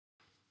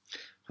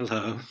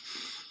Hello.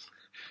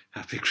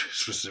 Happy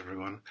Christmas,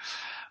 everyone.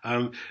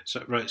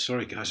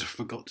 Sorry guys, I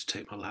forgot to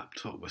take my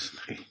laptop with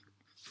me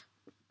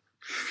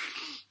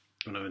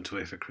when I went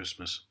away for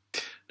Christmas.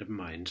 Never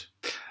mind.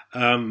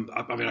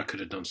 I could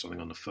have done something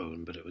on the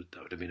phone, but that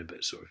would have been a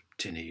bit sort of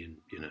tinny,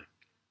 and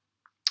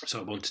So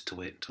I wanted to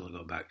wait until I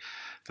got back.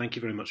 Thank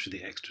you very much for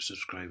the extra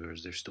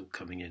subscribers. They're still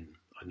coming in,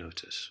 I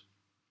notice.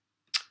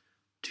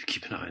 Do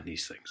keep an eye on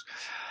these things.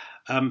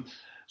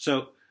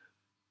 So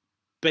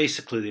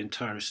basically, the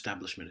entire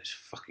establishment is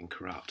fucking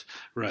corrupt.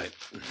 Right.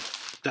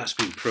 That's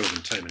been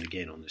proven time and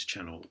again on this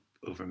channel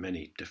over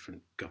many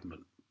different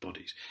government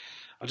bodies.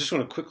 I just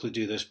want to quickly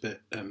do this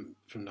bit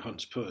from the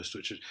Hunt's Post,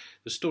 which is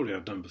the story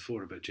I've done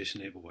before about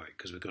Jason Ablewhite,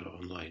 because we got it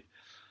online.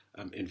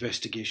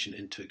 Investigation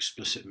into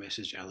explicit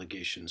message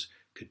allegations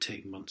could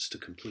take months to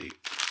complete.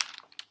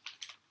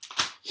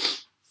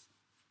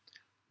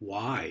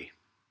 Why?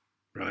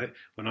 Right?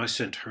 When I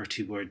sent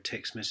hurty word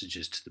text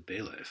messages to the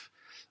bailiff,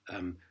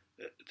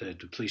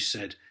 the police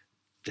said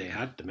they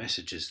had the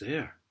messages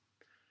there.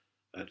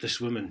 This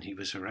woman he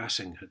was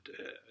harassing,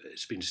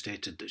 it's been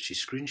stated that she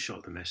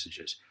screenshot the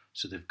messages,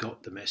 so they've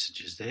got the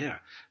messages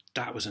there.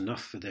 That was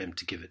enough for them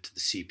to give it to the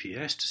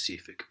CPS to see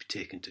if it could be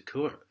taken to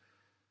court.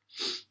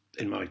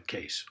 In my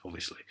case,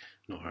 obviously,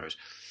 not hers,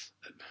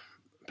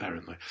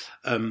 apparently.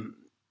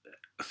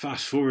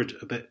 Fast forward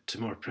a bit to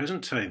more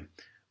present time,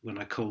 when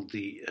I called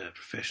the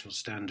professional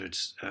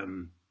standards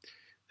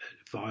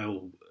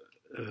vile,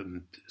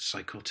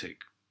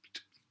 psychotic,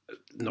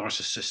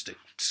 narcissistic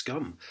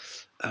scum.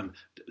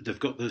 They've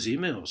got those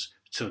emails,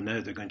 so now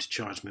they're going to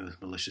charge me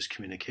with malicious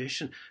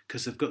communication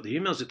because they've got the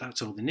emails.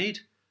 That's all they need,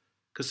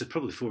 because they've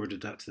probably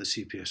forwarded that to the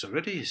CPS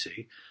already, you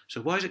see.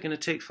 So why is it going to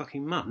take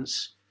fucking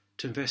months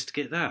to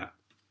investigate that?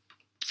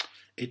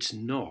 It's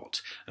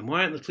not. And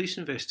why aren't the police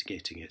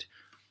investigating it?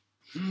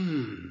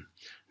 No,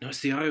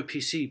 it's the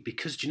IOPC,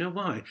 because do you know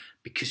why?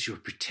 Because you're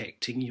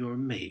protecting your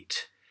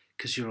mate.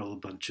 Because you're all a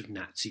bunch of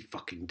Nazi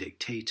fucking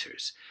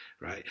dictators,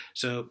 right?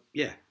 So,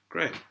 yeah,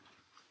 great.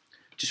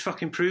 Just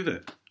fucking prove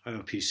it,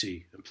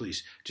 IOPC and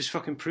police. Just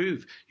fucking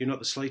prove you're not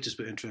the slightest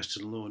bit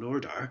interested in law and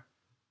order.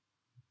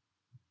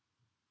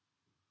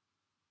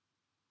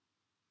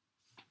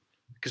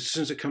 Because as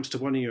soon as it comes to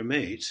one of your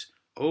mates,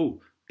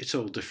 it's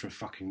all different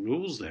fucking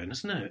rules then,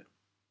 isn't it?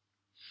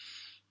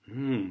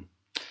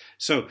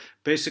 So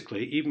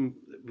basically, even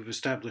we've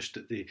established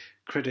that the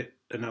credit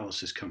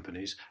analysis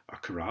companies are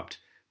corrupt,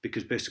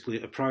 because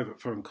basically a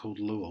private firm called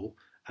Lowell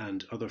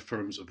and other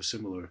firms of a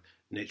similar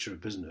nature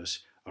of business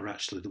are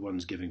actually the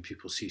ones giving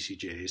people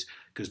CCJs,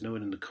 because no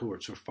one in the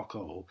courts, or fuck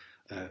all,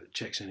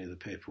 checks any of the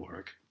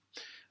paperwork.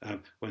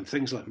 When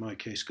things like my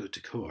case go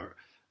to court,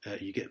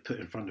 you get put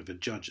in front of a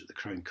judge at the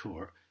Crown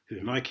Court, who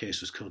in my case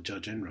was called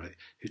Judge Enright,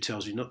 who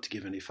tells you not to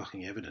give any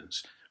fucking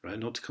evidence, right?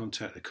 Not to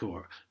contact the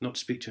court, not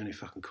to speak to any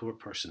fucking court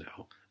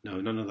personnel. No,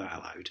 none of that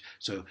allowed.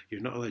 So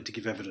you're not allowed to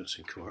give evidence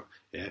in court.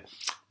 Yeah.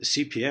 The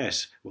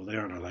CPS, well, they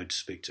aren't allowed to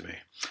speak to me.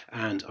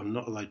 And I'm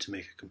not allowed to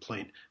make a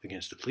complaint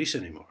against the police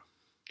anymore.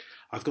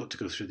 I've got to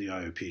go through the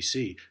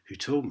IOPC, who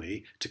told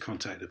me to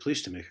contact the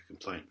police to make a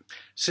complaint.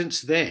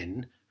 Since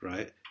then,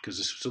 right, because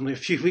this was only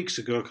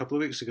a couple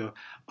of weeks ago,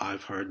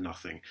 I've heard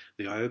nothing.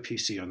 The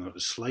IOPC are not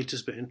the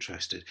slightest bit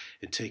interested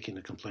in taking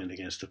a complaint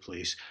against the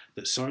police.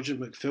 That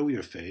Sergeant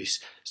McFilliarface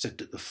said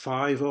that the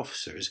 5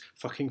 officers,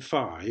 fucking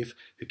 5,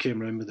 who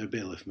came around with their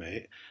bailiff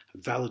mate,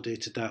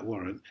 validated that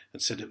warrant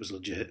and said it was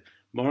legit.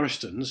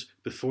 Marston's,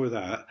 before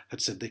that,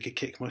 had said they could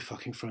kick my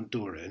fucking front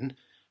door in,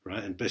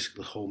 right, and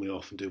basically haul me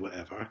off and do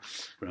whatever,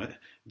 right?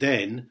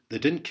 Then they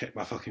didn't kick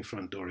my fucking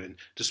front door in,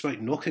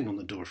 despite knocking on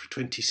the door for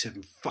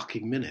 27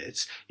 fucking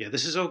minutes. Yeah,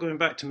 this is all going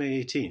back to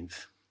May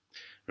 18th,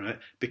 right?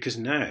 Because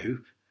now,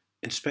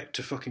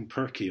 Inspector fucking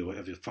Perky, or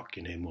whatever the fuck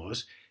your name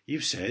was,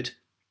 you've said,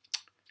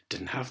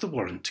 didn't have the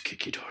warrant to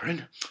kick your door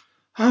in.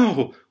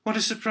 Oh, what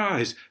a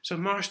surprise. So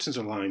Marstons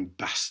are lying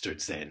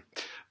bastards then.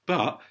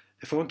 But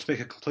if I want to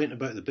make a complaint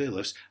about the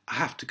bailiffs, I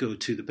have to go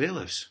to the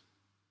bailiffs.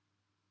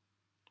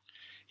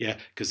 Yeah,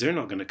 because they're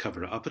not going to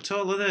cover it up at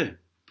all, are they?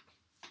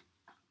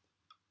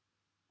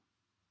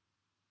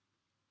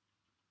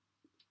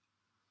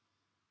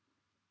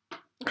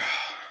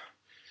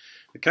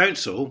 The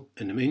council,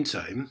 in the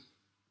meantime,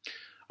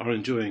 are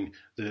enjoying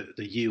the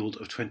yield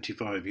of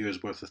 25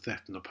 years' worth of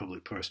theft in the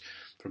public purse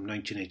from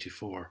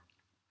 1984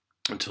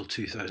 until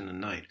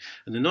 2009.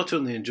 And they not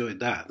only enjoyed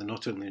that, they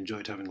not only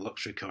enjoyed having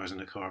luxury cars in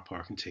a car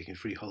park and taking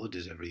free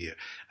holidays every year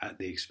at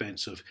the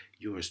expense of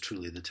yours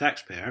truly, the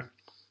taxpayer.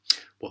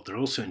 What they're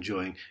also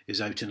enjoying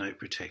is out-and-out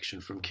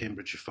protection from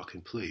Cambridgeshire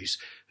fucking police,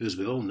 who, as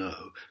we all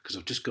know, because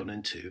I've just gone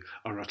into,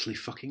 are utterly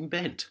fucking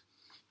bent.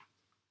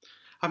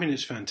 I mean,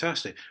 it's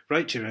fantastic.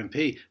 Write to your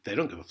MP, they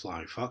don't give a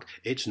flying fuck.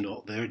 It's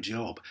not their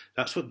job.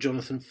 That's what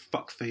Jonathan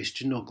Fuckface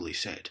Ginogly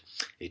said.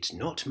 It's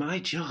not my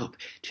job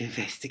to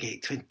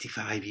investigate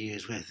 25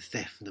 years' worth of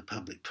theft from the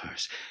public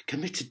purse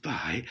committed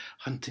by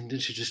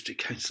Huntingdonshire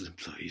District Council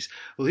employees.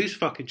 Well, whose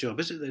fucking job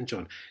is it then,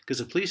 John? Because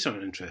the police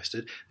aren't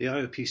interested, the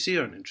IOPC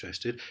aren't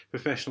interested,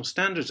 professional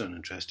standards aren't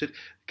interested,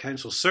 the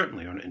council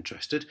certainly aren't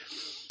interested.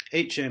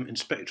 HM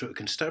Inspectorate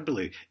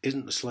Constabulary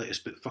isn't the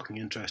slightest bit fucking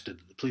interested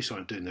that the police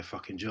aren't doing their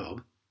fucking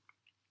job.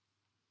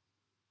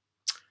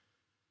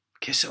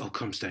 I guess it all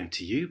comes down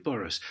to you,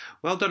 Boris.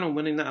 Well done on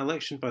winning that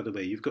election, by the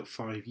way. You've got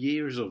 5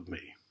 years of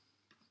me.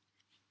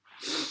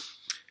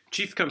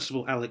 Chief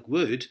Constable Alec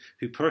Wood,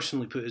 who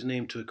personally put his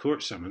name to a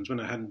court summons when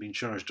I hadn't been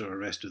charged or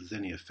arrested with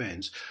any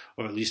offence,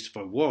 or at least if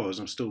I was,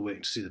 I'm still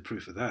waiting to see the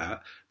proof of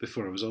that,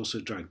 before I was also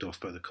dragged off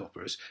by the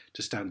coppers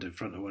to stand in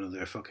front of one of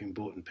their fucking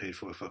bought and paid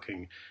for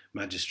fucking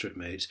magistrate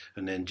mates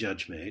and then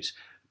judge mates,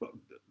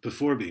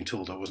 before being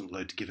told I wasn't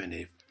allowed to give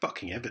any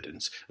fucking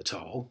evidence at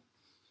all.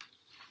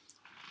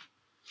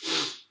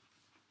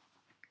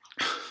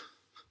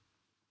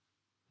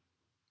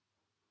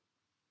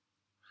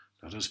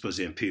 I don't suppose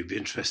the MP would be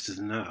interested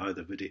in that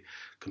either, would he?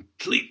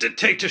 Complete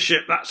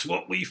dictatorship, that's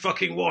what we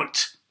fucking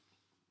want!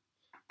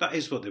 That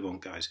is what they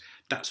want, guys.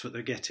 That's what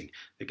they're getting.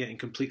 They're getting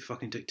complete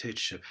fucking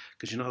dictatorship,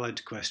 because you're not allowed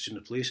to question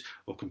the police,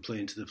 or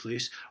complain to the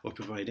police, or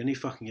provide any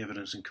fucking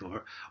evidence in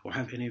court, or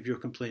have any of your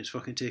complaints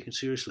fucking taken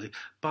seriously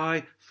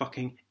by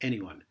fucking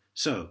anyone.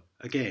 So,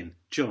 again,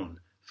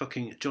 Jonathan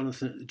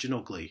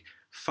Ginogly,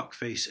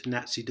 fuckface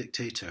Nazi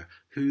dictator,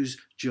 whose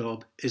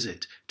job is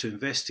it to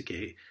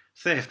investigate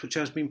theft, which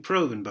has been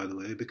proven, by the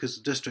way, because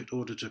the district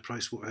auditor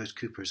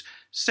PricewaterhouseCoopers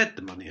said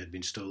the money had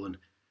been stolen?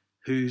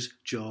 Whose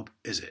job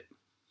is it?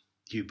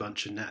 You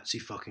bunch of Nazi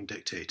fucking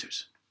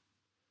dictators.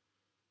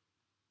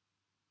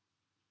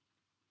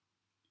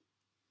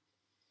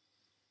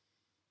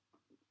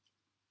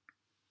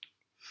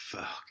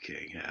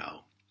 Fucking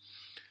hell.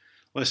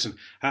 Listen,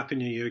 Happy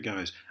New Year,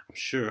 guys. I'm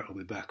sure I'll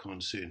be back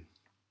on soon.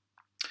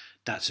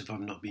 That's if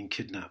I'm not being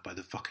kidnapped by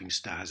the fucking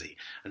Stasi.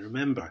 And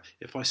remember,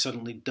 if I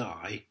suddenly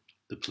die,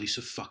 the police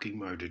have fucking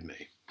murdered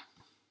me.